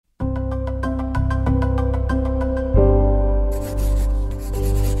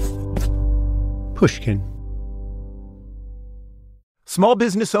Pushkin. Small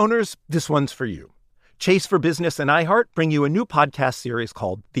business owners, this one's for you. Chase for Business and iHeart bring you a new podcast series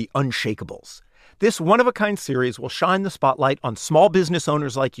called The Unshakables. This one-of-a-kind series will shine the spotlight on small business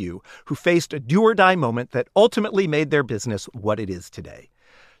owners like you who faced a do-or-die moment that ultimately made their business what it is today.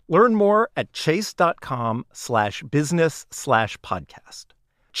 Learn more at chase.com/business/podcast.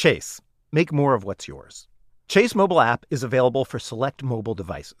 Chase, make more of what's yours. Chase mobile app is available for select mobile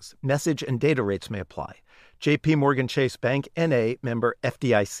devices. Message and data rates may apply. J.P. Morgan Chase Bank, N.A., member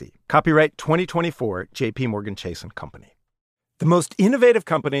FDIC. Copyright 2024, J.P. Morgan Chase & Company. The most innovative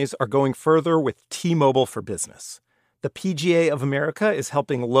companies are going further with T-Mobile for Business. The PGA of America is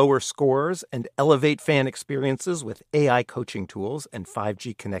helping lower scores and elevate fan experiences with AI coaching tools and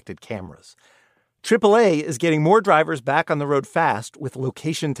 5G connected cameras. AAA is getting more drivers back on the road fast with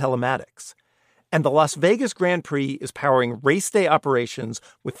location telematics. And the Las Vegas Grand Prix is powering race day operations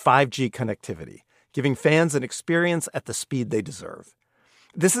with 5G connectivity, giving fans an experience at the speed they deserve.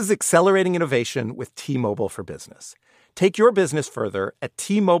 This is accelerating innovation with T-Mobile for Business. Take your business further at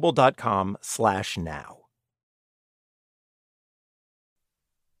T-Mobile.com/now.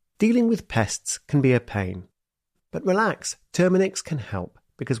 Dealing with pests can be a pain. But relax, Terminix can help,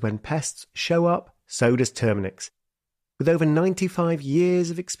 because when pests show up, so does Terminix. With over 95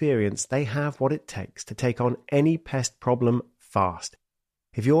 years of experience, they have what it takes to take on any pest problem fast.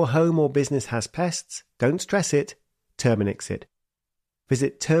 If your home or business has pests, don't stress it, Terminix it.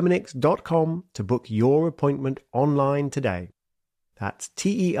 Visit Terminix.com to book your appointment online today. That's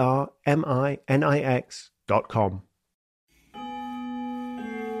Terminix.com.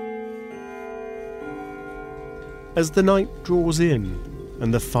 As the night draws in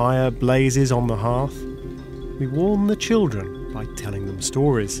and the fire blazes on the hearth, we warn the children by telling them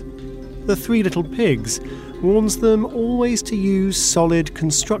stories. The Three Little Pigs warns them always to use solid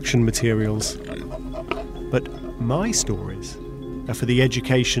construction materials. But my stories are for the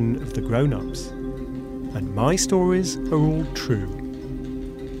education of the grown-ups. And my stories are all true.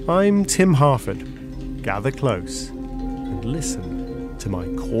 I'm Tim Harford. Gather close and listen to my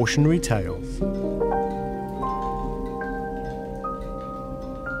cautionary tales.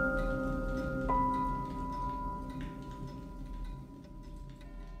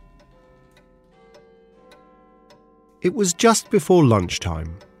 It was just before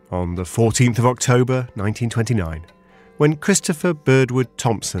lunchtime, on the 14th of October, 1929, when Christopher Birdwood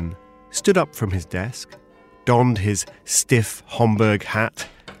Thompson stood up from his desk, donned his stiff Homburg hat,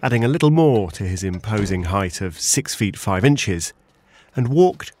 adding a little more to his imposing height of 6 feet 5 inches, and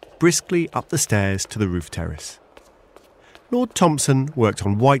walked briskly up the stairs to the roof terrace. Lord Thompson worked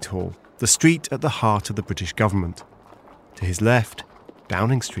on Whitehall, the street at the heart of the British government. To his left,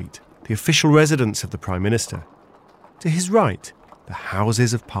 Downing Street, the official residence of the Prime Minister. To his right, the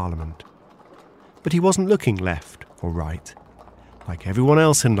Houses of Parliament. But he wasn't looking left or right. Like everyone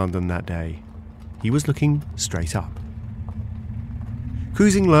else in London that day, he was looking straight up.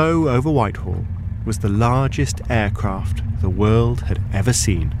 Cruising low over Whitehall was the largest aircraft the world had ever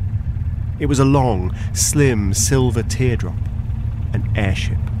seen. It was a long, slim silver teardrop, an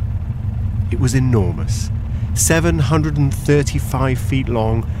airship. It was enormous, 735 feet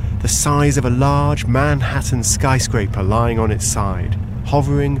long, the size of a large Manhattan skyscraper lying on its side,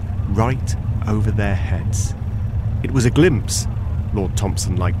 hovering right over their heads. It was a glimpse, Lord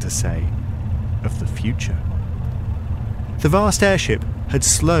Thompson liked to say, of the future. The vast airship had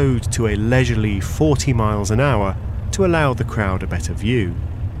slowed to a leisurely 40 miles an hour to allow the crowd a better view.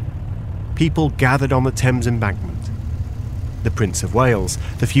 People gathered on the Thames embankment. The Prince of Wales,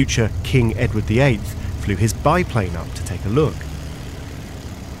 the future King Edward VIII, flew his biplane up to take a look.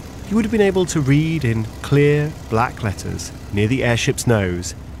 You would have been able to read in clear black letters near the airship's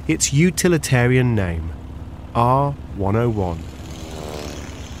nose its utilitarian name, R101.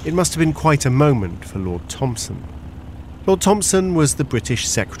 It must have been quite a moment for Lord Thompson. Lord Thompson was the British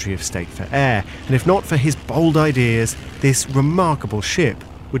Secretary of State for Air, and if not for his bold ideas, this remarkable ship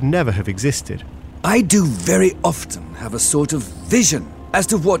would never have existed. I do very often have a sort of vision as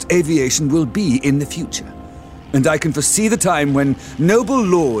to what aviation will be in the future. And I can foresee the time when noble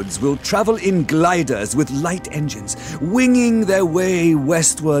lords will travel in gliders with light engines, winging their way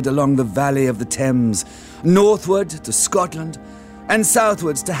westward along the valley of the Thames, northward to Scotland, and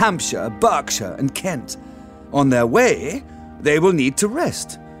southwards to Hampshire, Berkshire, and Kent. On their way, they will need to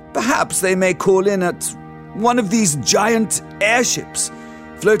rest. Perhaps they may call in at one of these giant airships,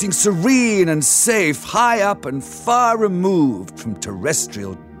 floating serene and safe, high up and far removed from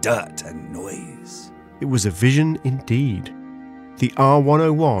terrestrial dirt and noise. It was a vision indeed. The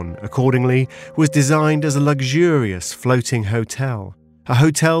R101, accordingly, was designed as a luxurious floating hotel, a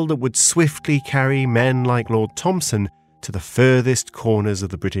hotel that would swiftly carry men like Lord Thomson to the furthest corners of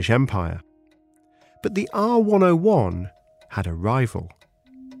the British Empire. But the R101 had a rival.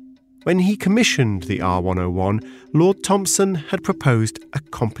 When he commissioned the R101, Lord Thomson had proposed a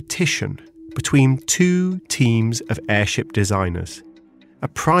competition between two teams of airship designers. A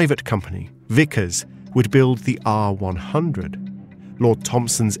private company, Vickers, would build the R100. Lord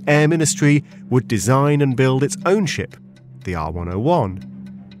Thomson's Air Ministry would design and build its own ship, the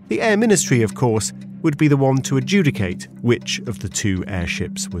R101. The Air Ministry, of course, would be the one to adjudicate which of the two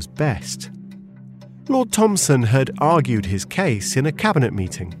airships was best. Lord Thomson had argued his case in a cabinet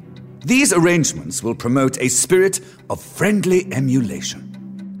meeting. These arrangements will promote a spirit of friendly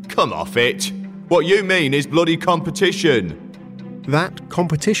emulation. Come off it. What you mean is bloody competition. That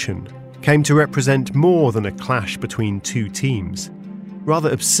competition came to represent more than a clash between two teams.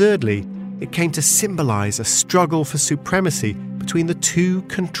 Rather absurdly, it came to symbolise a struggle for supremacy between the two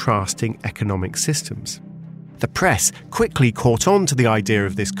contrasting economic systems. The press quickly caught on to the idea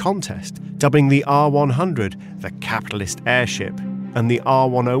of this contest, dubbing the R100 the capitalist airship and the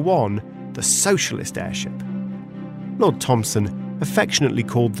R101 the socialist airship. Lord Thomson affectionately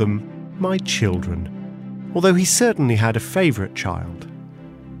called them my children, although he certainly had a favourite child.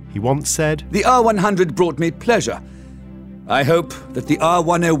 He once said, "The R100 brought me pleasure. I hope that the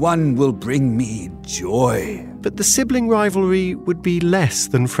R101 will bring me joy." But the sibling rivalry would be less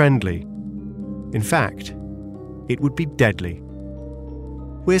than friendly. In fact, it would be deadly.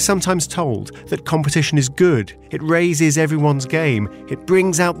 We're sometimes told that competition is good, it raises everyone's game, it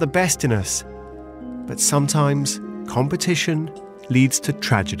brings out the best in us. But sometimes competition leads to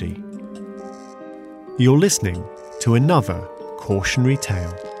tragedy. You're listening to another cautionary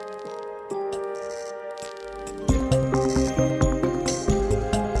tale.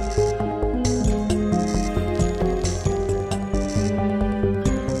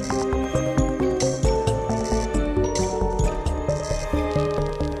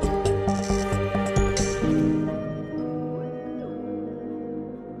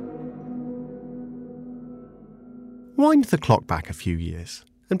 Wind the clock back a few years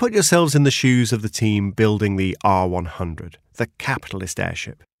and put yourselves in the shoes of the team building the R100, the capitalist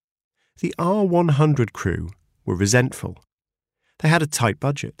airship. The R100 crew were resentful. They had a tight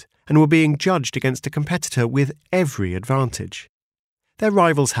budget and were being judged against a competitor with every advantage. Their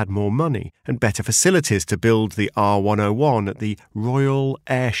rivals had more money and better facilities to build the R101 at the Royal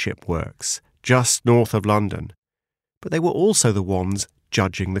Airship Works, just north of London. But they were also the ones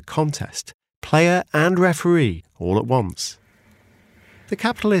judging the contest, player and referee all at once. The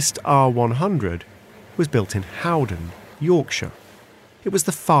capitalist R100 was built in Howden, Yorkshire. It was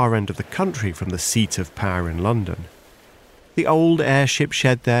the far end of the country from the seat of power in London. The old airship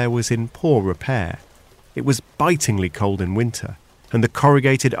shed there was in poor repair. It was bitingly cold in winter, and the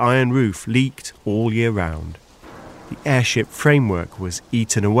corrugated iron roof leaked all year round. The airship framework was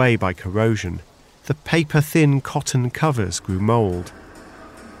eaten away by corrosion. The paper-thin cotton covers grew mould.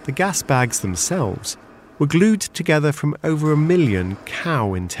 The gas bags themselves were glued together from over 1 million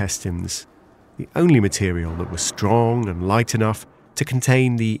cow intestines, the only material that was strong and light enough to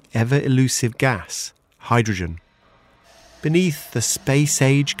contain the ever-elusive gas, hydrogen. Beneath the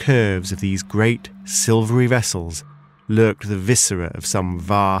space-age curves of these great silvery vessels lurked the viscera of some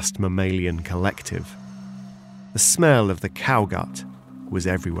vast mammalian collective. The smell of the cow gut was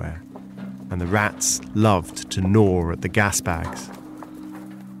everywhere, and the rats loved to gnaw at the gas bags.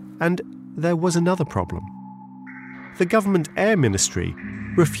 And there was another problem. The government Air Ministry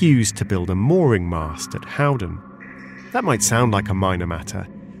refused to build a mooring mast at Howden. That might sound like a minor matter,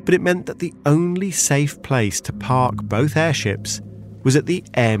 but it meant that the only safe place to park both airships was at the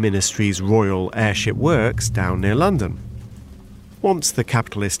Air Ministry's Royal Airship Works down near London. Once the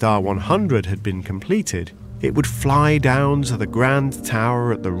capitalist R100 had been completed, it would fly down to the grand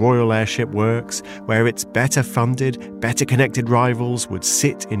tower at the Royal Airship Works, where its better funded, better connected rivals would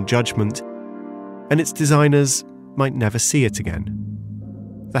sit in judgment, and its designers might never see it again.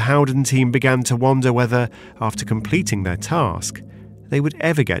 The Howden team began to wonder whether, after completing their task, they would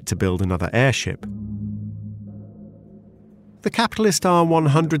ever get to build another airship. The capitalist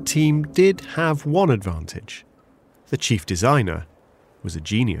R100 team did have one advantage. The chief designer was a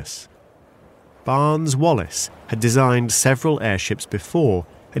genius. Barnes Wallis had designed several airships before,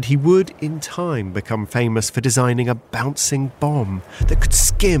 and he would, in time, become famous for designing a bouncing bomb that could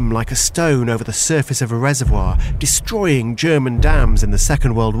skim like a stone over the surface of a reservoir, destroying German dams in the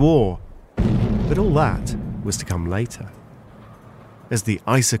Second World War. But all that was to come later. As the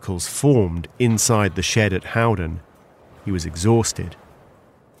icicles formed inside the shed at Howden, he was exhausted.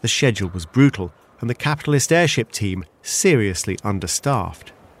 The schedule was brutal. and the capitalist airship team seriously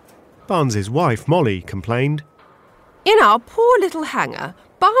understaffed. Barnes's wife, Molly, complained, "In our poor little hangar,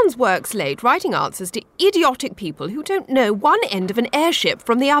 Barnes works late writing answers to idiotic people who don't know one end of an airship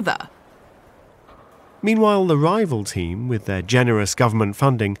from the other." Meanwhile, the rival team, with their generous government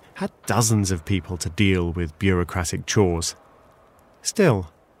funding, had dozens of people to deal with bureaucratic chores.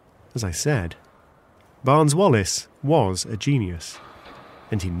 Still, as I said, Barnes Wallis was a genius,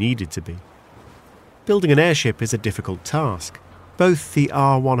 and he needed to be. Building an airship is a difficult task. Both the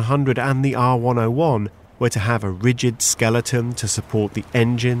R100 and the R101 were to have a rigid skeleton to support the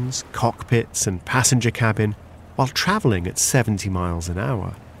engines, cockpits and passenger cabin while travelling at 70 miles an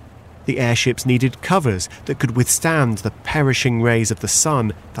hour. The airships needed covers that could withstand the perishing rays of the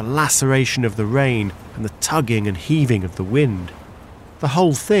sun, the laceration of the rain, and the tugging and heaving of the wind. The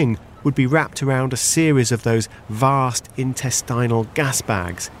whole thing would be wrapped around a series of those vast intestinal gas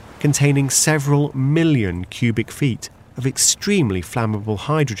bags containing several million cubic feet of extremely flammable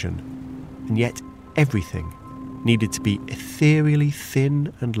hydrogen, and yet everything needed to be ethereally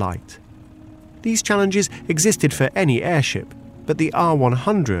thin and light. These challenges existed for any airship, but the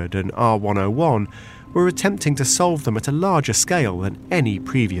R100 and R101 were attempting to solve them at a larger scale than any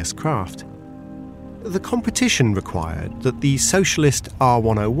previous craft. The competition required that the socialist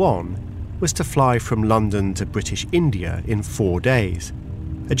R101 was to fly from London to British India in 4 days,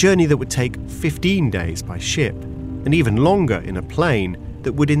 a journey that would take 15 days by ship, and even longer in a plane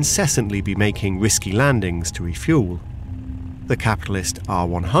that would incessantly be making risky landings to refuel. The capitalist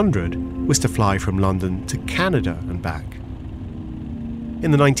R100 was to fly from London to Canada and back.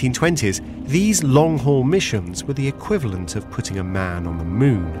 In the 1920s, these long-haul missions were the equivalent of putting a man on the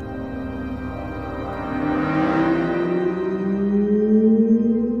moon.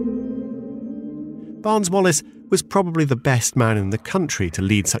 Barnes Wallis was probably the best man in the country to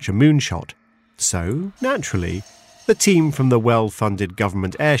lead such a moonshot. So, naturally, the team from the well-funded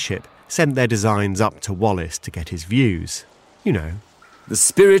government airship sent their designs up to Wallis to get his views. You know. The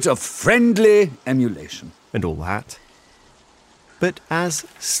spirit of friendly emulation. And all that. But as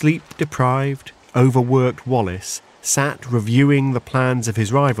sleep-deprived, overworked Wallis sat reviewing the plans of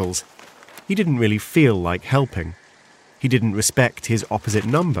his rivals, he didn't really feel like helping. He didn't respect his opposite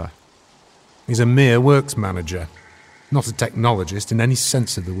number. He's a mere works manager, not a technologist in any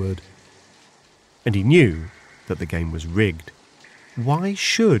sense of the word. And he knew that the game was rigged. Why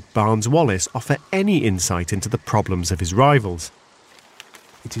should Barnes Wallis offer any insight into the problems of his rivals?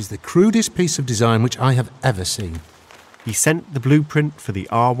 It is the crudest piece of design which I have ever seen. He sent the blueprint for the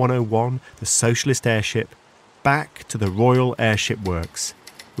R101, the socialist airship, back to the Royal Airship Works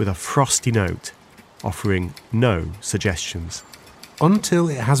with a frosty note offering no suggestions. Until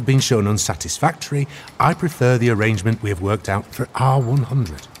it has been shown unsatisfactory, I prefer the arrangement we have worked out for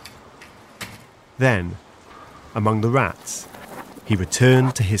R100. Then, among the rats, he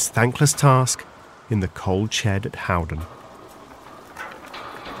returned to his thankless task in the cold shed at Howden.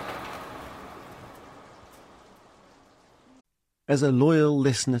 As a loyal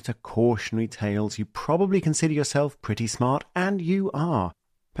listener to cautionary tales, you probably consider yourself pretty smart, and you are.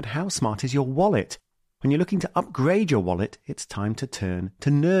 But how smart is your wallet? When you're looking to upgrade your wallet, it's time to turn to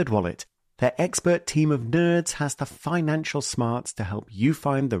NerdWallet. Their expert team of nerds has the financial smarts to help you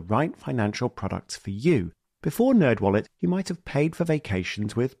find the right financial products for you. Before NerdWallet, you might have paid for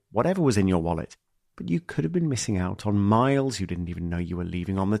vacations with whatever was in your wallet, but you could have been missing out on miles you didn't even know you were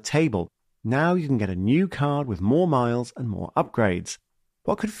leaving on the table. Now you can get a new card with more miles and more upgrades.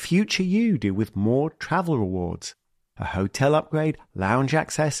 What could future you do with more travel rewards? A hotel upgrade, lounge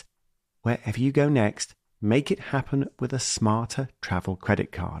access? Wherever you go next, make it happen with a smarter travel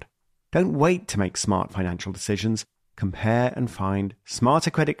credit card. Don't wait to make smart financial decisions. Compare and find smarter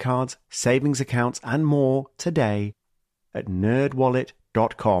credit cards, savings accounts, and more today at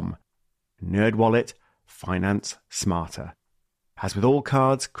nerdwallet.com. NerdWallet, finance smarter. As with all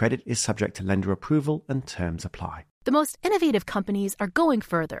cards, credit is subject to lender approval and terms apply. The most innovative companies are going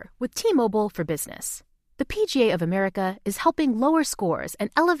further with T-Mobile for Business. The PGA of America is helping lower scores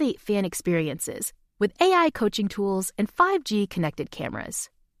and elevate fan experiences with AI coaching tools and 5G connected cameras.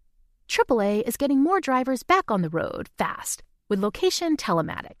 AAA is getting more drivers back on the road fast with location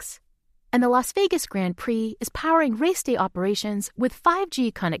telematics. And the Las Vegas Grand Prix is powering race day operations with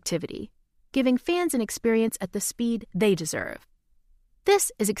 5G connectivity, giving fans an experience at the speed they deserve.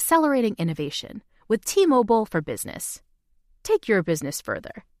 This is accelerating innovation with T-Mobile for Business. Take your business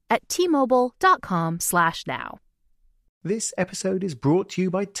further at T-Mobile.com/now. This episode is brought to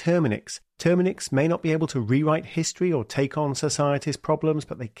you by Terminix. Terminix may not be able to rewrite history or take on society's problems,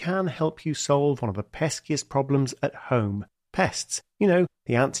 but they can help you solve one of the peskiest problems at home: Pests. You know,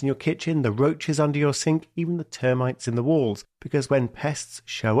 the ants in your kitchen, the roaches under your sink, even the termites in the walls. Because when pests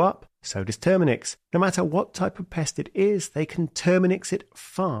show up, so does Terminix. No matter what type of pest it is, they can Terminix it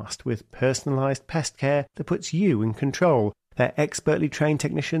fast with personalised pest care that puts you in control. Their expertly trained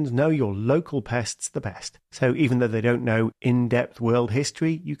technicians know your local pests the best. So even though they don't know in-depth world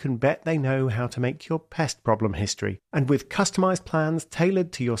history, you can bet they know how to make your pest problem history. And with customised plans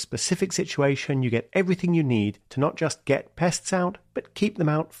tailored to your specific situation, you get everything you need to not just get pests out, but keep them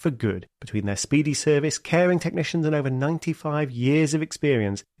out for good. Between their speedy service, caring technicians and over 95 years of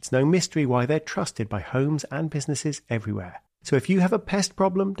experience, it's no mystery why they're trusted by homes and businesses everywhere. So if you have a pest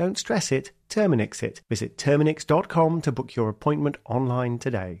problem, don't stress it, Terminix it. Visit Terminix.com to book your appointment online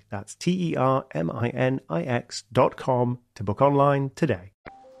today. That's TERMINIX.com to book online today.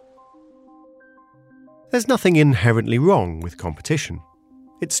 There's nothing inherently wrong with competition.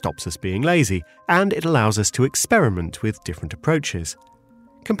 It stops us being lazy, and it allows us to experiment with different approaches.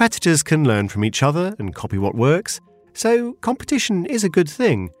 Competitors can learn from each other and copy what works, so competition is a good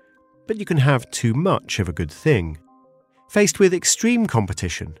thing, but you can have too much of a good thing. Faced with extreme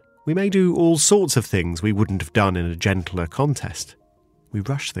competition, we may do all sorts of things we wouldn't have done in a gentler contest. We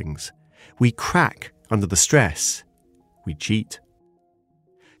rush things. We crack under the stress. We cheat.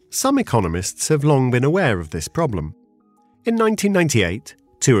 Some economists have long been aware of this problem. In 1998,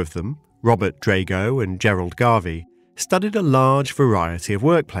 two of them, Robert Drago and Gerald Garvey, studied a large variety of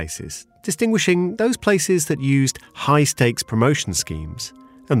workplaces, distinguishing those places that used high-stakes promotion schemes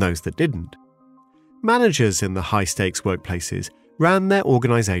and those that didn't. Managers in the high-stakes workplaces ran their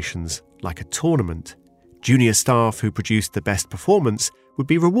organisations like a tournament. Junior staff who produced the best performance would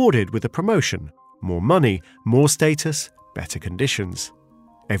be rewarded with a promotion, more money, more status, better conditions.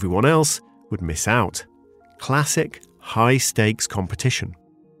 Everyone else would miss out. Classic high-stakes competition.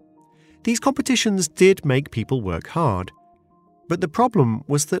 These competitions did make people work hard, but the problem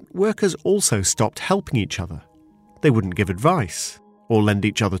was that workers also stopped helping each other. They wouldn't give advice or lend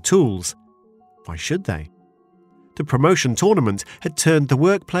each other tools. Why should they? The promotion tournament had turned the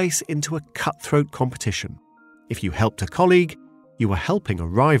workplace into a cutthroat competition. If you helped a colleague, you were helping a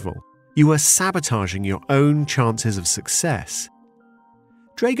rival. You were sabotaging your own chances of success.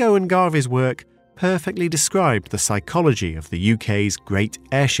 Drago and Garvey's work perfectly described the psychology of the UK's great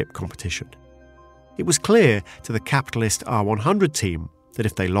airship competition. It was clear to the capitalist R100 team that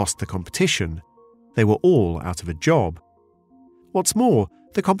if they lost the competition, they were all out of a job. What's more,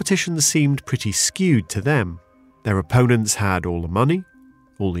 the competition seemed pretty skewed to them. Their opponents had all the money,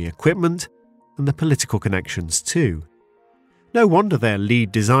 all the equipment, and the political connections too. No wonder their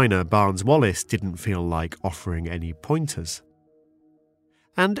lead designer, Barnes Wallis, didn't feel like offering any pointers.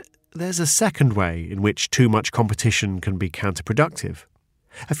 And there's a second way in which too much competition can be counterproductive.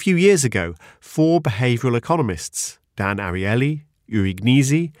 A few years ago, 4 behavioural economists, Dan Ariely, Uri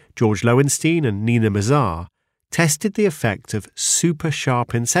Gnisi, George Lowenstein and Nina Mazar, tested the effect of super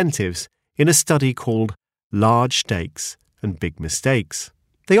sharp incentives in a study called Large Stakes and Big Mistakes.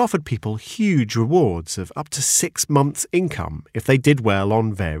 They offered people huge rewards of up to 6 months' income if they did well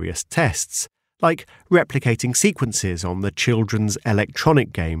on various tests, like replicating sequences on the children's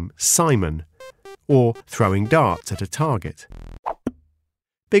electronic game Simon, or throwing darts at a target.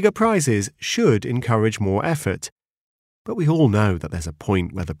 Bigger prizes should encourage more effort, but we all know that there's a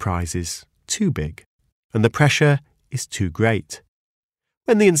point where the prize is too big and the pressure is too great.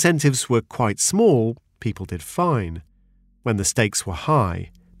 When the incentives were quite small, people did fine. When the stakes were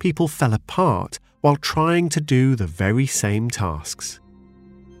high, people fell apart while trying to do the very same tasks.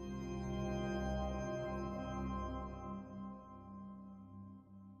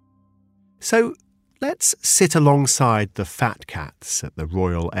 So let's sit alongside the fat cats at the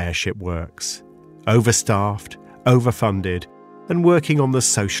Royal Airship Works, overstaffed, overfunded, and working on the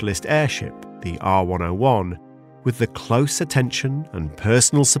socialist airship, the R101, with the close attention and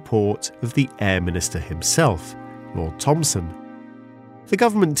personal support of the Air Minister himself, Lord Thomson. The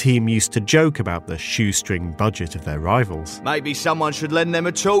government team used to joke about the shoestring budget of their rivals. Maybe someone should lend them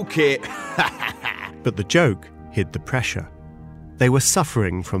a toolkit. But the joke hid the pressure. They were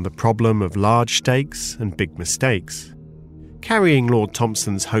suffering from the problem of large stakes and big mistakes. Carrying Lord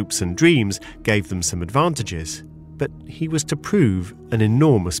Thomson's hopes and dreams gave them some advantages, but he was to prove an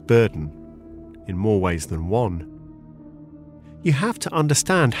enormous burden, in more ways than one. You have to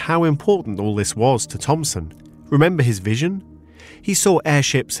understand how important all this was to Thomson. Remember his vision? He saw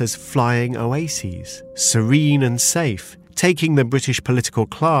airships as flying oases, serene and safe, taking the British political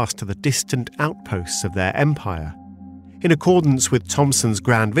class to the distant outposts of their empire. In accordance with Thomson's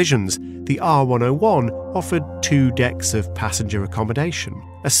grand visions, the R101 offered 2 decks of passenger accommodation,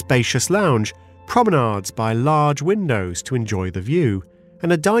 a spacious lounge, promenades by large windows to enjoy the view,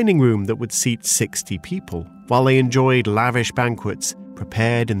 and a dining room that would seat 60 people, while they enjoyed lavish banquets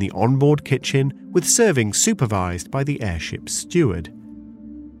prepared in the onboard kitchen with serving supervised by the airship's steward.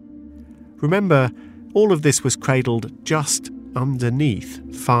 Remember, all of this was cradled just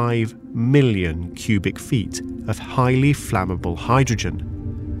underneath 5 million cubic feet of highly flammable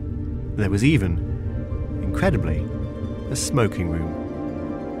hydrogen. There was even, incredibly, a smoking room.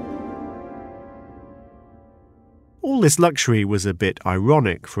 All this luxury was a bit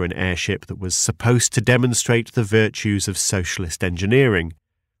ironic for an airship that was supposed to demonstrate the virtues of socialist engineering.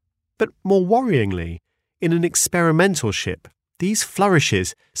 But more worryingly, in an experimental ship, these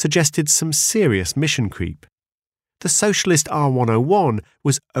flourishes suggested some serious mission creep. The socialist R101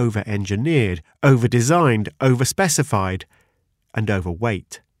 was over-engineered, over-designed, over-specified, and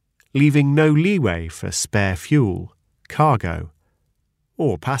overweight, leaving no leeway for spare fuel, cargo,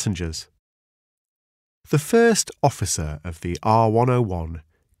 or passengers. The first officer of the R101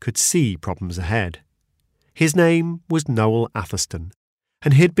 could see problems ahead. His name was Noel Atherstone,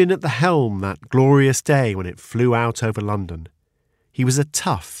 and he'd been at the helm that glorious day when it flew out over London. He was a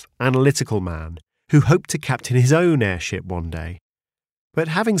tough, analytical man who hoped to captain his own airship one day. But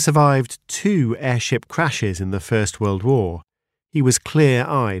having survived 2 airship crashes in the First World War, he was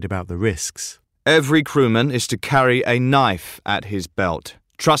clear-eyed about the risks. Every crewman is to carry a knife at his belt.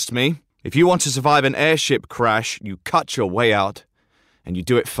 Trust me, if you want to survive an airship crash, you cut your way out, and you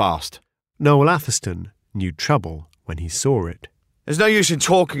do it fast. Noel Atherstone knew trouble when he saw it. There's no use in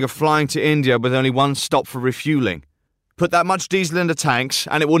talking of flying to India with only one stop for refuelling. Put that much diesel in the tanks,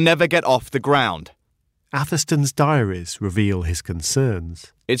 and it will never get off the ground. Atherstone's diaries reveal his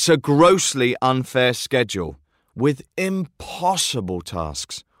concerns. It's a grossly unfair schedule, with impossible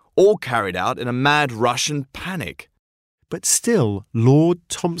tasks, all carried out in a mad rush and panic. But still, Lord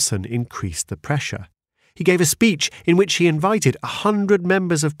Thompson increased the pressure. He gave a speech in which he invited 100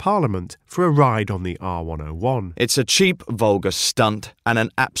 members of Parliament for a ride on the R101. It's a cheap, vulgar stunt and an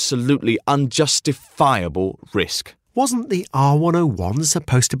absolutely unjustifiable risk. Wasn't the R101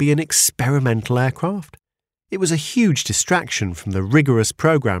 supposed to be an experimental aircraft? It was a huge distraction from the rigorous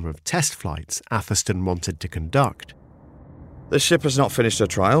programme of test flights Atherstone wanted to conduct. The ship has not finished her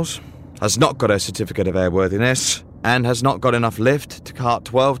trials, has not got her certificate of airworthiness, and has not got enough lift to cart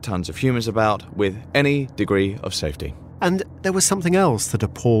 12 tons of humans about with any degree of safety. And there was something else that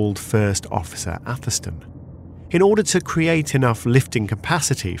appalled First Officer Atherstone. In order to create enough lifting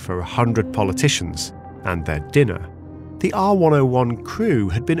capacity for 100 politicians and their dinner, the R101 crew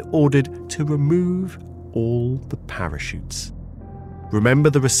had been ordered to remove all the parachutes.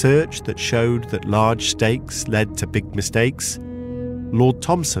 Remember the research that showed that large stakes led to big mistakes? Lord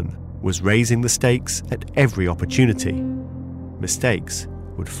Thompson was raising the stakes at every opportunity. Mistakes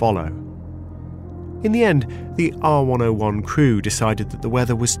would follow. In the end, the R101 crew decided that the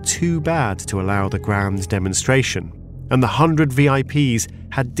weather was too bad to allow the grand demonstration, and the 100 VIPs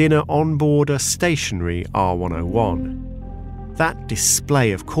had dinner on board a stationary R101. That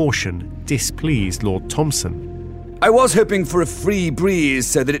display of caution displeased Lord Thompson. I was hoping for a free breeze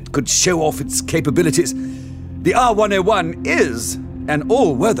so that it could show off its capabilities. The R101 is an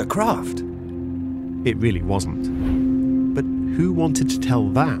all-weather craft. It really wasn't. But who wanted to tell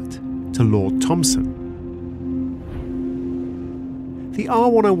that to Lord Thompson? The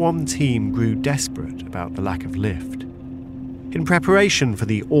R101 team grew desperate about the lack of lift. In preparation for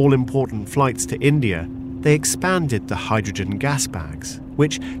the all-important flights to India, they expanded the hydrogen gas bags,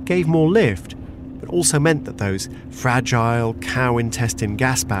 which gave more lift, but also meant that those fragile cow intestine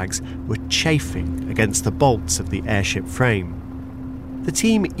gas bags were chafing against the bolts of the airship frame. The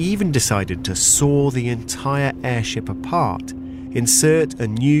team even decided to saw the entire airship apart, insert a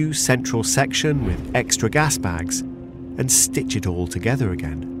new central section with extra gas bags, and stitch it all together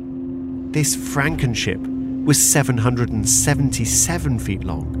again. This Frankenship was 777 feet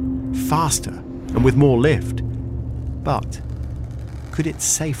long, faster and with more lift. But could it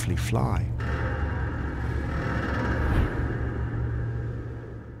safely fly?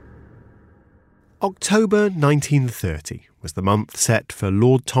 October 1930 was the month set for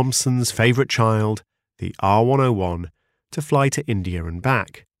Lord Thompson's favourite child, the R101, to fly to India and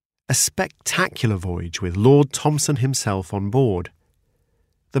back. A spectacular voyage with Lord Thompson himself on board.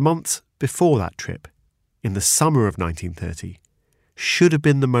 The months before that trip, in the summer of 1930, should have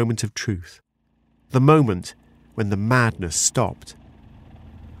been the moment of truth. The moment when the madness stopped.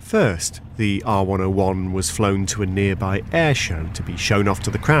 First, the R101 was flown to a nearby air show to be shown off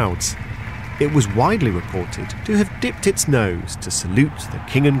to the crowds. It was widely reported to have dipped its nose to salute the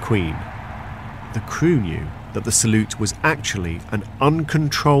King and Queen. The crew knew that the salute was actually an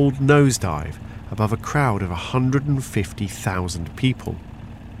uncontrolled nosedive above a crowd of 150,000 people.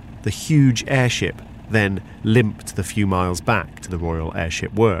 The huge airship then limped the few miles back to the Royal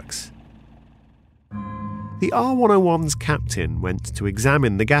Airship Works. The R101's captain went to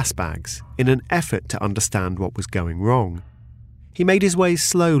examine the gas bags in an effort to understand what was going wrong. He made his way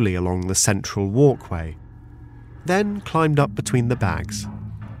slowly along the central walkway, then climbed up between the bags.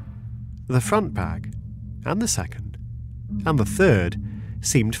 The front bag, and the second, and the third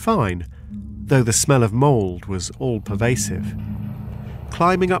seemed fine, though the smell of mould was all-pervasive.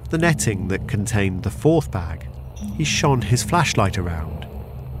 Climbing up the netting that contained the fourth bag, he shone his flashlight around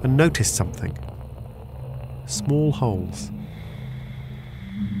and noticed something. Small holes.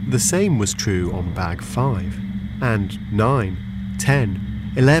 The same was true on bag 5, and 9,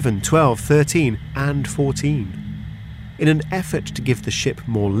 10, 11, 12, 13, and 14. In an effort to give the ship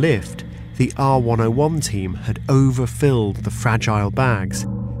more lift, the R101 team had overfilled the fragile bags,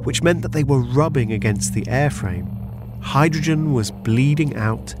 which meant that they were rubbing against the airframe. Hydrogen was bleeding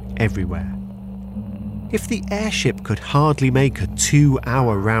out everywhere. If the airship could hardly make a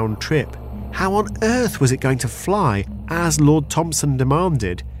 2-hour round trip, how on earth was it going to fly, as Lord Thompson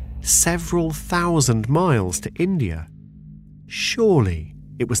demanded, several thousand miles to India? Surely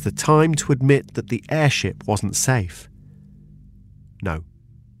it was the time to admit that the airship wasn't safe. No.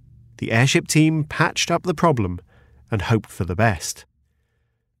 The airship team patched up the problem and hoped for the best.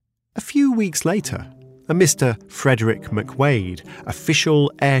 A few weeks later, a Mr. Frederick McWade,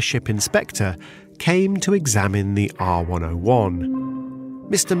 official airship inspector, came to examine the R101.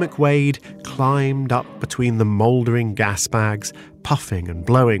 Mr. McWade climbed up between the mouldering gas bags, puffing and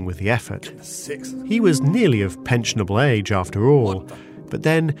blowing with the effort. He was nearly of pensionable age after all, but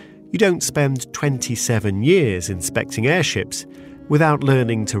then you don't spend 27 years inspecting airships without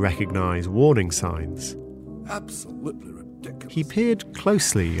learning to recognise warning signs. Absolutely ridiculous. He peered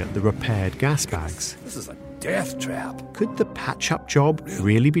closely at the repaired gas bags. This is a death trap. Could the patch-up job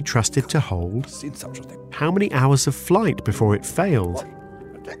really be trusted to hold? Seen such a thing. How many hours of flight before it failed?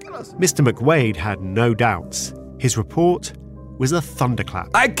 Ridiculous. Mr. McWade had no doubts. His report was a thunderclap.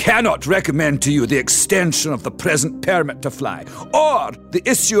 I cannot recommend to you the extension of the present permit to fly, or the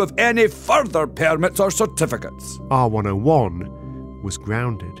issue of any further permits or certificates. R101 was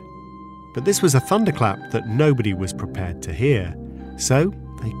grounded. But this was a thunderclap that nobody was prepared to hear, so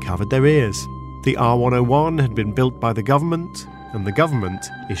they covered their ears. The R101 had been built by the government, and the government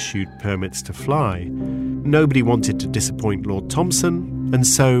issued permits to fly. Nobody wanted to disappoint Lord Thompson, and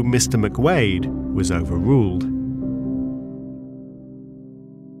so Mr. McWade was overruled.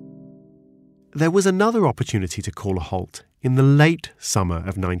 There was another opportunity to call a halt in the late summer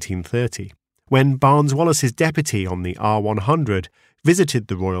of 1930, when Barnes-Wallis's deputy on the R100 visited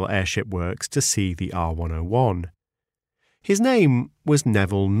the Royal Airship Works to see the R101. His name was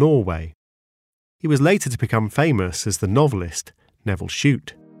Neville Norway. He was later to become famous as the novelist Neville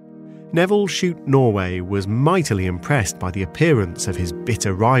Shute. Neville Shute Norway was mightily impressed by the appearance of his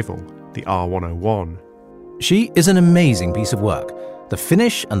bitter rival, the R101. She is an amazing piece of work. The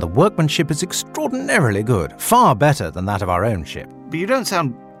finish and the workmanship is extraordinarily good, far better than that of our own ship. But you don't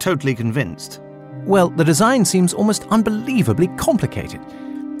sound totally convinced. Well, the design seems almost unbelievably complicated.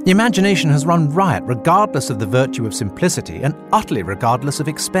 The imagination has run riot regardless of the virtue of simplicity and utterly regardless of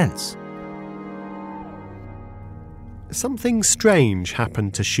expense. Something strange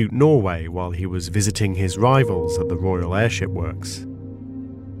happened to Shute Norway while he was visiting his rivals at the Royal Airship Works.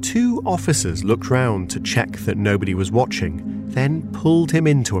 2 officers looked round to check that nobody was watching, then pulled him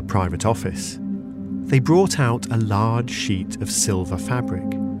into a private office. They brought out a large sheet of silver fabric,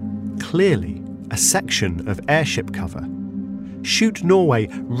 clearly a section of airship cover. Shute Norway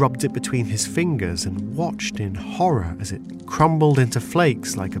rubbed it between his fingers and watched in horror as it crumbled into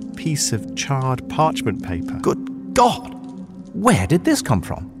flakes like a piece of charred parchment paper. Good God! Where did this come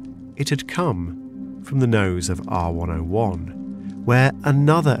from? It had come from the nose of R101, where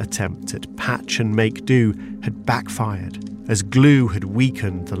another attempt at patch and make do had backfired as glue had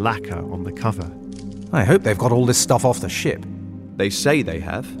weakened the lacquer on the cover. I hope they've got all this stuff off the ship. They say they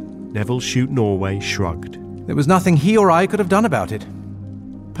have. Neville Shute Norway shrugged. There was nothing he or I could have done about it.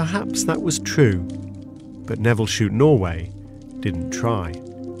 Perhaps that was true, but Neville Shute Norway didn't try.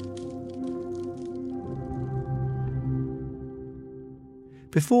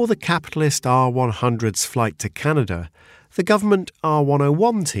 Before the capitalist R100's flight to Canada, the government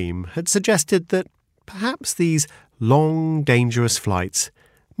R101 team had suggested that perhaps these long, dangerous flights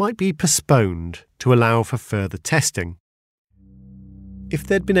might be postponed to allow for further testing. If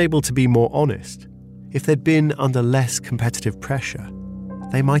they'd been able to be more honest, if they'd been under less competitive pressure,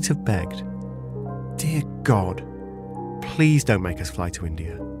 they might have begged, "Dear God, please don't make us fly to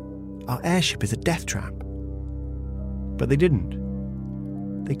India. our airship is a death trap. But they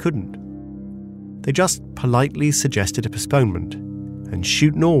didn't. They couldn't. They just politely suggested a postponement, and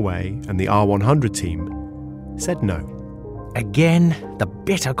Shoot Norway and the R100 team said no. Again, the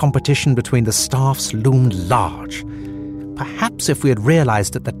bitter competition between the staffs loomed large. Perhaps if we had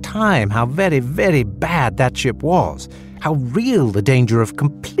realized at the time how very, very bad that ship was, how real the danger of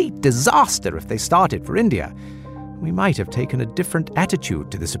complete disaster if they started for India, we might have taken a different attitude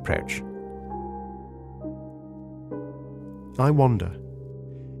to this approach. I wonder,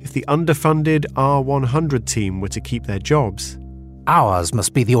 if the underfunded R100 team were to keep their jobs, ours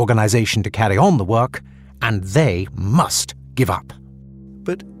must be the organization to carry on the work, and they must give up.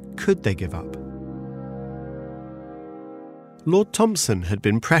 But could they give up? Lord Thompson had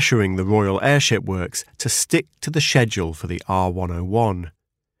been pressuring the Royal Airship Works to stick to the schedule for the R101.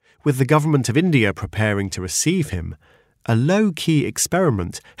 With the government of India preparing to receive him, a low-key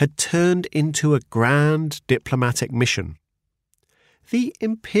experiment had turned into a grand diplomatic mission. The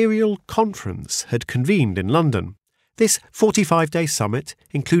Imperial Conference had convened in London. This 45-day summit,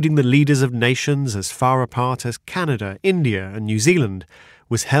 including the leaders of nations as far apart as Canada, India and New Zealand,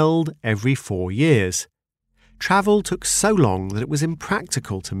 was held every 4 years. Travel took so long that it was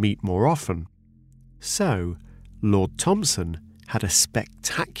impractical to meet more often. So, Lord Thompson had a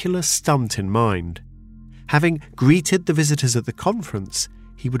spectacular stunt in mind. Having greeted the visitors at the conference,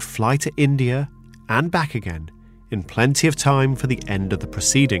 he would fly to India and back again in plenty of time for the end of the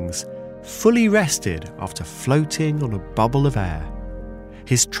proceedings, fully rested after floating on a bubble of air.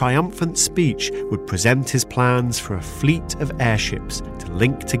 His triumphant speech would present his plans for a fleet of airships to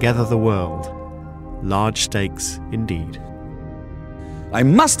link together the world. Large stakes indeed. I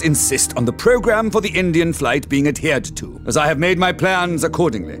must insist on the program for the Indian flight being adhered to, as I have made my plans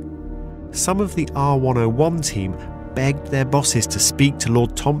accordingly. Some of the R101 team begged their bosses to speak to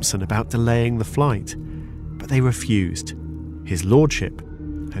Lord Thompson about delaying the flight, but they refused. His lordship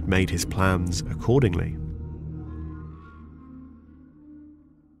had made his plans accordingly.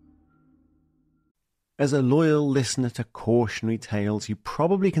 As a loyal listener to cautionary tales, you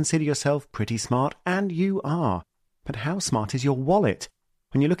probably consider yourself pretty smart, and you are. But how smart is your wallet?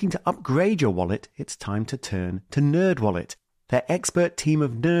 When you're looking to upgrade your wallet, it's time to turn to NerdWallet. Their expert team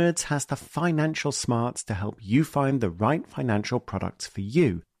of nerds has the financial smarts to help you find the right financial products for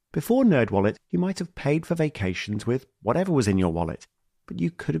you. Before NerdWallet, you might have paid for vacations with whatever was in your wallet, but you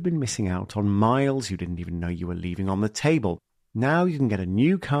could have been missing out on miles you didn't even know you were leaving on the table. Now you can get a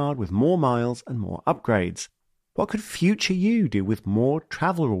new card with more miles and more upgrades. What could future you do with more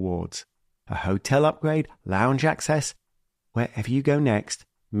travel rewards? A hotel upgrade, lounge access? Wherever you go next,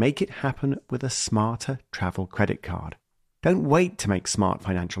 make it happen with a smarter travel credit card. Don't wait to make smart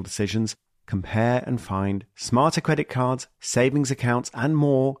financial decisions. Compare and find smarter credit cards, savings accounts and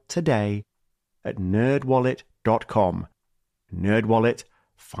more today at nerdwallet.com. NerdWallet,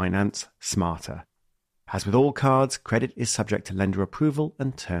 finance smarter. As with all cards, credit is subject to lender approval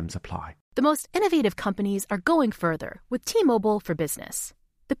and terms apply. The most innovative companies are going further with T-Mobile for Business.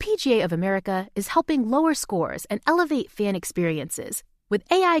 The PGA of America is helping lower scores and elevate fan experiences with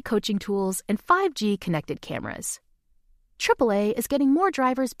AI coaching tools and 5G connected cameras. AAA is getting more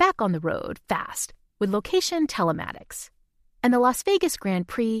drivers back on the road fast with location telematics. And the Las Vegas Grand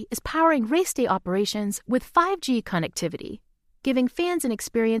Prix is powering race day operations with 5G connectivity, giving fans an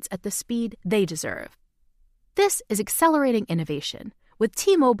experience at the speed they deserve. This is accelerating innovation with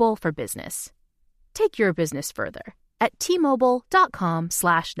T-Mobile for Business. Take your business further at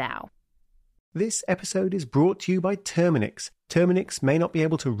T-Mobile.com/now. This episode is brought to you by Terminix. Terminix may not be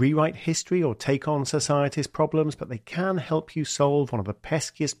able to rewrite history or take on society's problems, but they can help you solve one of the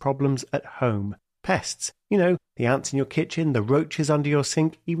peskiest problems at home. Pests. You know, the ants in your kitchen, the roaches under your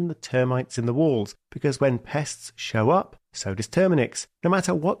sink, even the termites in the walls. Because when pests show up, so does Terminix. No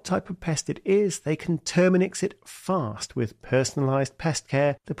matter what type of pest it is, they can Terminix it fast with personalised pest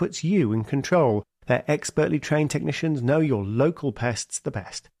care that puts you in control. Their expertly trained technicians know your local pests the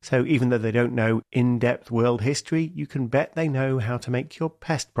best. So even though they don't know in-depth world history, you can bet they know how to make your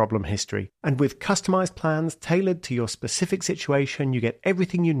pest problem history. And with customized plans tailored to your specific situation, you get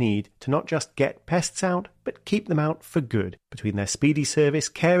everything you need to not just get pests out, but keep them out for good. Between their speedy service,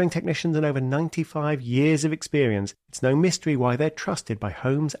 caring technicians, and over 95 years of experience, it's no mystery why they're trusted by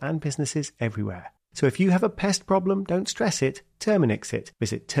homes and businesses everywhere. So if you have a pest problem, don't stress it, Terminix it.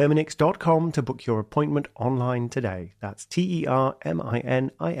 Visit Terminix.com to book your appointment online today. That's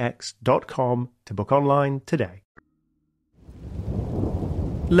Terminix.com to book online today.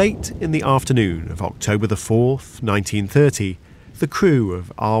 Late in the afternoon of October the 4th, 1930, the crew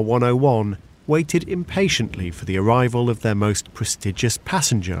of R101 waited impatiently for the arrival of their most prestigious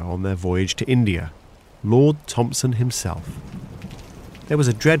passenger on their voyage to India, Lord Thompson himself. There was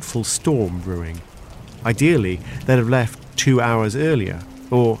a dreadful storm brewing. Ideally, they'd have left 2 hours earlier,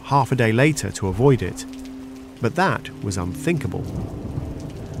 or half a day later to avoid it. But that was unthinkable.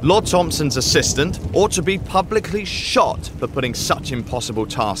 Lord Thompson's assistant ought to be publicly shot for putting such impossible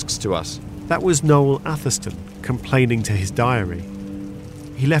tasks to us. That was Noel Atherstone complaining to his diary.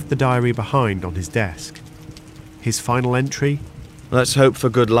 He left the diary behind on his desk. His final entry? Let's hope for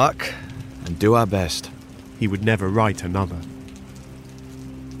good luck and do our best. He would never write another.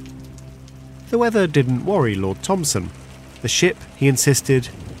 The weather didn't worry Lord Thompson. The ship, he insisted,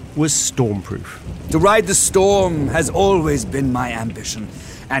 was stormproof. To ride the storm has always been my ambition,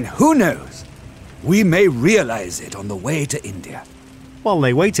 and who knows, we may realize it on the way to India. While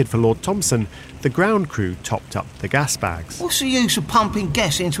they waited for Lord Thompson, the ground crew topped up the gas bags. What's the use of pumping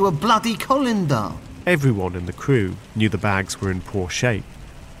gas into a bloody colander? Everyone in the crew knew the bags were in poor shape.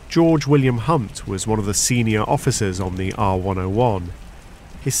 George William Hunt was one of the senior officers on the R101.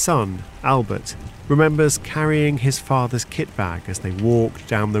 His son, Albert, remembers carrying his father's kit bag as they walked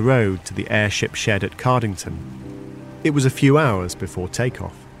down the road to the airship shed at Cardington. It was a few hours before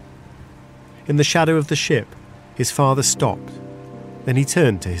takeoff. In the shadow of the ship, his father stopped. Then he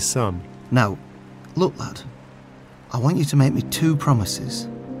turned to his son. Now, look, lad, I want you to make me 2 promises.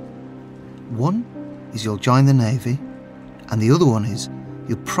 One is you'll join the Navy, and the other one is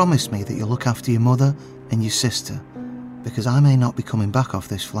you'll promise me that you'll look after your mother and your sister, because I may not be coming back off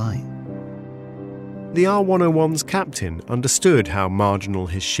this flight. The R101's captain understood how marginal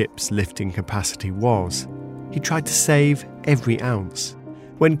his ship's lifting capacity was. He tried to save every ounce.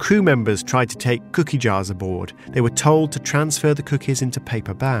 When crew members tried to take cookie jars aboard, they were told to transfer the cookies into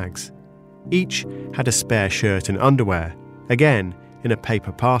paper bags. Each had a spare shirt and underwear, again in a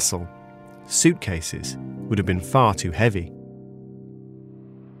paper parcel. Suitcases would have been far too heavy.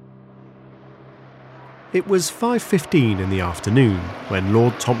 It was 5:15 in the afternoon when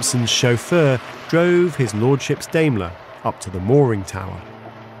Lord Thompson's chauffeur drove his lordship's Daimler up to the mooring tower.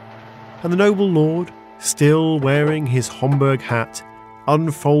 And the noble lord, still wearing his Homburg hat,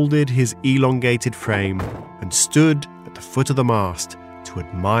 unfolded his elongated frame and stood at the foot of the mast to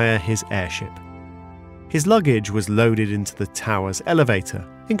admire his airship. His luggage was loaded into the tower's elevator,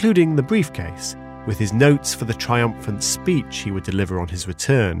 including the briefcase, with his notes for the triumphant speech he would deliver on his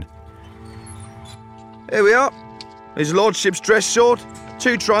return. Here we are. His lordship's dress short,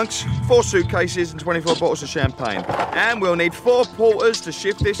 2 trunks, 4 suitcases and 24 bottles of champagne. And we'll need 4 porters to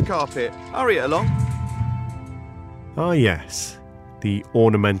shift this carpet. Hurry it along. Ah yes, the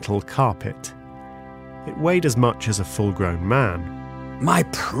ornamental carpet. It weighed as much as a full-grown man. My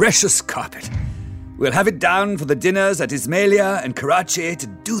precious carpet. We'll have it down for the dinners at Ismailia and Karachi to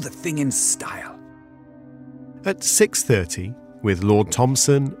do the thing in style. At 6:30, with Lord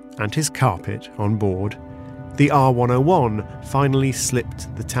Thompson and his carpet on board, the R101 finally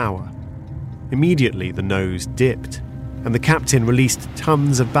slipped the tower. Immediately the nose dipped, and the captain released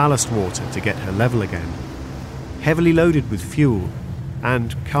tons of ballast water to get her level again. Heavily loaded with fuel,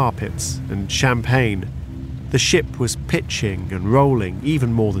 and carpets and champagne, the ship was pitching and rolling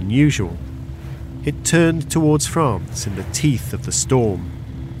even more than usual. It turned towards France in the teeth of the storm.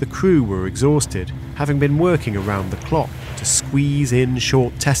 The crew were exhausted, having been working around the clock to squeeze in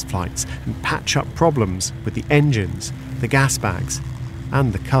short test flights and patch up problems with the engines, the gas bags,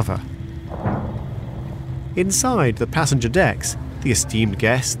 and the cover. Inside the passenger decks, the esteemed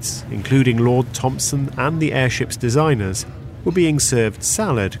guests, including Lord Thompson and the airship's designers, were being served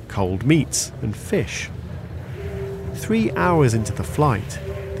salad, cold meats, and fish. 3 hours into the flight,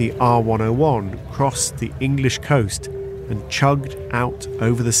 the R101 crossed the English coast and chugged out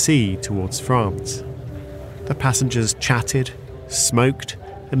over the sea towards France. The passengers chatted, smoked,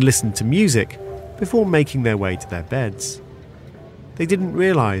 and listened to music before making their way to their beds. They didn't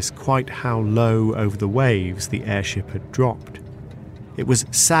realise quite how low over the waves the airship had dropped. It was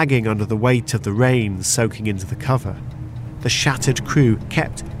sagging under the weight of the rain soaking into the cover. The shattered crew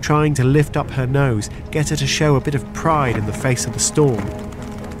kept trying to lift up her nose, get her to show a bit of pride in the face of the storm.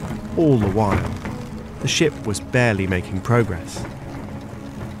 All the while, the ship was barely making progress.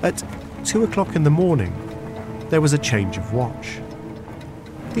 At 2 o'clock in the morning, there was a change of watch.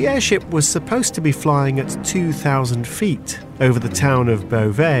 The airship was supposed to be flying at 2,000 feet over the town of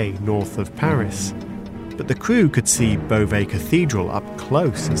Beauvais, north of Paris, but the crew could see Beauvais Cathedral up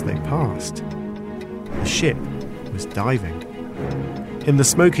close as they passed. The ship was diving. In the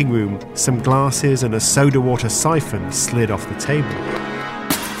smoking room, some glasses and a soda water siphon slid off the table.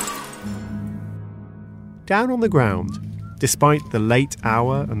 Down on the ground, despite the late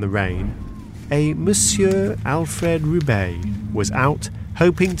hour and the rain, a Monsieur Alfred Roubaix was out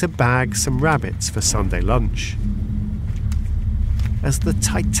hoping to bag some rabbits for Sunday lunch. As the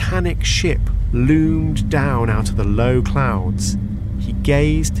titanic ship loomed down out of the low clouds, he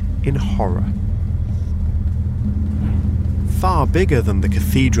gazed in horror. Far bigger than the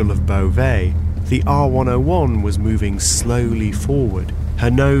Cathedral of Beauvais, the R101 was moving slowly forward,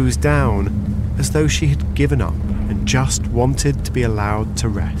 her nose down, as though she had given up and just wanted to be allowed to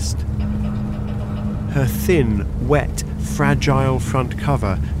rest. Her thin, wet, fragile front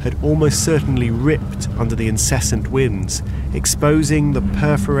cover had almost certainly ripped under the incessant winds, exposing the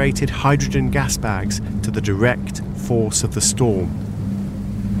perforated hydrogen gas bags to the direct force of the storm.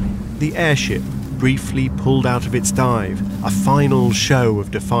 The airship briefly pulled out of its dive, a final show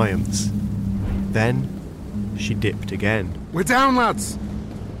of defiance. Then she dipped again. We're down, lads!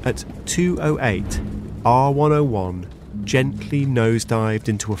 At 2:08, R101 gently nosedived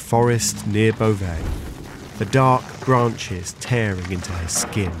into a forest near Beauvais, the dark branches tearing into her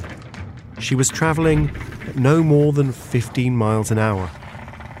skin. She was travelling at no more than 15 miles an hour.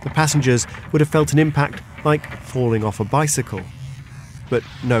 The passengers would have felt an impact like falling off a bicycle. But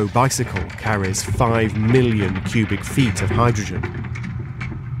no bicycle carries 5 million cubic feet of hydrogen.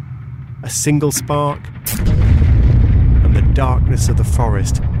 A single spark, and the darkness of the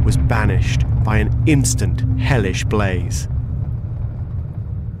forest was banished by an instant hellish blaze.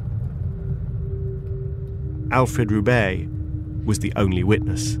 Alfred Roubaix was the only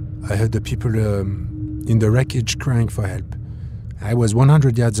witness. I heard the people in the wreckage crying for help. I was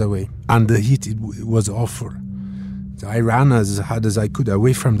 100 yards away, and the heat it was awful. So I ran as hard as I could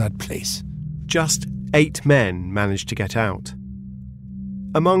away from that place. Just 8 men managed to get out.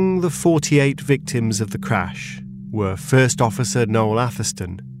 Among the 48 victims of the crash were First Officer Noel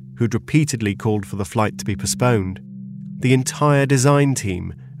Atherstone, who'd repeatedly called for the flight to be postponed, the entire design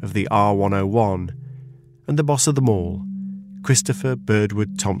team of the R101, and the boss of them all, Christopher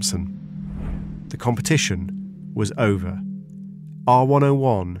Birdwood Thompson. The competition was over.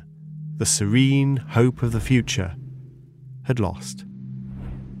 R101, the serene hope of the future, had lost.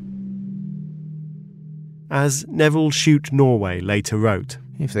 As Neville Shute Norway later wrote,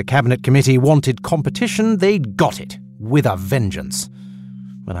 If the Cabinet Committee wanted competition, they'd got it, with a vengeance.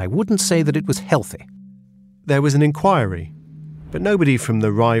 But I wouldn't say that it was healthy. There was an inquiry, but nobody from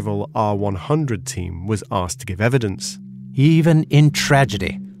the rival R100 team was asked to give evidence. Even in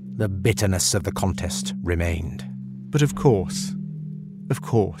tragedy, the bitterness of the contest remained. But of course,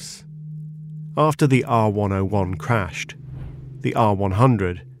 after the R101 crashed, the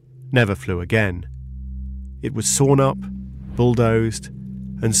R100 never flew again. It was sawn up, bulldozed,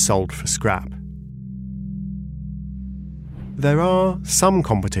 and sold for scrap. There are some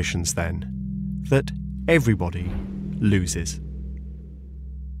competitions, then, that everybody loses.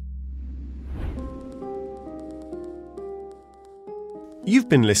 You've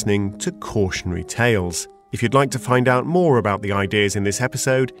been listening to Cautionary Tales. If you'd like to find out more about the ideas in this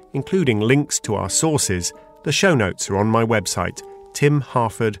episode, including links to our sources, the show notes are on my website,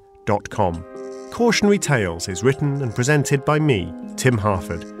 timharford.com. Cautionary Tales is written and presented by me, Tim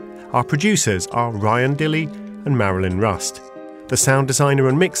Harford. Our producers are Ryan Dilley and Marilyn Rust. The sound designer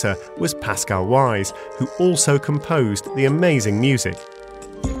and mixer was Pascal Wise, who also composed the amazing music.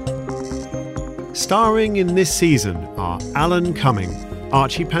 Starring in this season are Alan Cumming,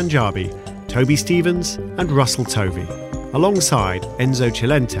 Archie Panjabi, Toby Stevens and Russell Tovey, alongside Enzo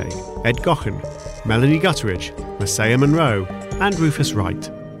Cilente, Ed Gochen, Melanie Gutteridge, Messiah Monroe and Rufus Wright.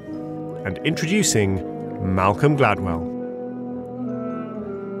 And introducing Malcolm Gladwell.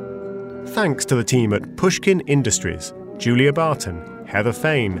 Thanks to the team at Pushkin Industries, Julia Barton, Heather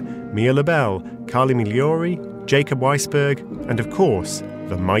Fain, Mia LaBelle, Carly Migliori, Jacob Weisberg, and of course,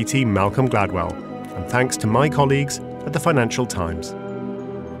 the mighty Malcolm Gladwell. And thanks to my colleagues at the Financial Times.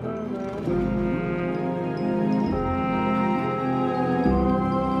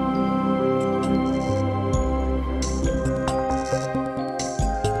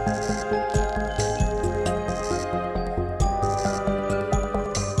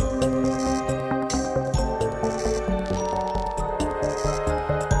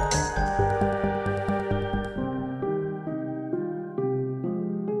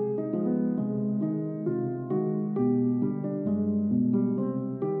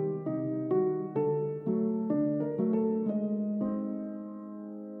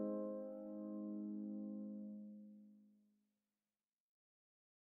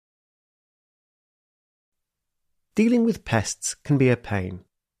 Dealing with pests can be a pain.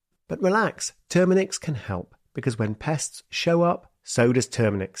 But relax, Terminix can help, because when pests show up, so does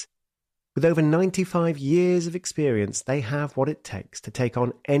Terminix. With over 95 years of experience, they have what it takes to take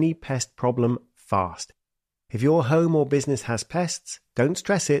on any pest problem fast. If your home or business has pests, don't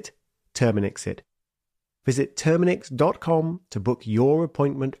stress it, Terminix it. Visit Terminix.com to book your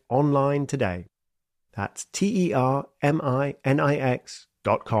appointment online today. That's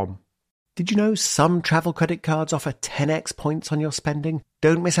Terminix.com. Did you know some travel credit cards offer 10x points on your spending?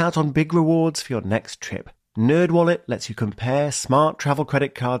 Don't miss out on big rewards for your next trip. NerdWallet lets you compare smart travel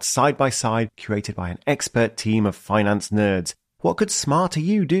credit cards side by side, curated by an expert team of finance nerds. What could smarter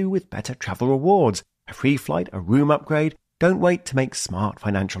you do with better travel rewards? A free flight, a room upgrade? Don't wait to make smart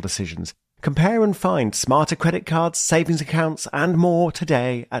financial decisions. Compare and find smarter credit cards, savings accounts, and more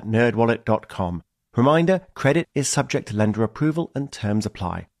today at nerdwallet.com. Reminder, credit is subject to lender approval and terms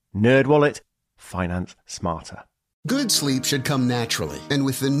apply. NerdWallet, finance smarter. Good sleep should come naturally, and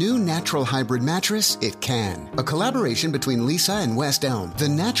with the new Natural Hybrid mattress, it can. A collaboration between Lisa and West Elm, the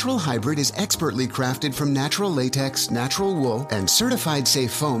Natural Hybrid is expertly crafted from natural latex, natural wool, and certified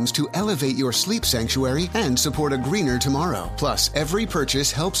safe foams to elevate your sleep sanctuary and support a greener tomorrow. Plus, every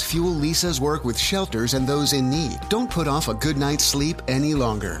purchase helps fuel Lisa's work with shelters and those in need. Don't put off a good night's sleep any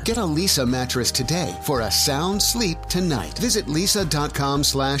longer. Get a Lisa mattress today for a sound sleep tonight. Visit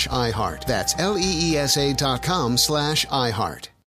lisa.com/iHeart. That's LEESA.com/iHeart.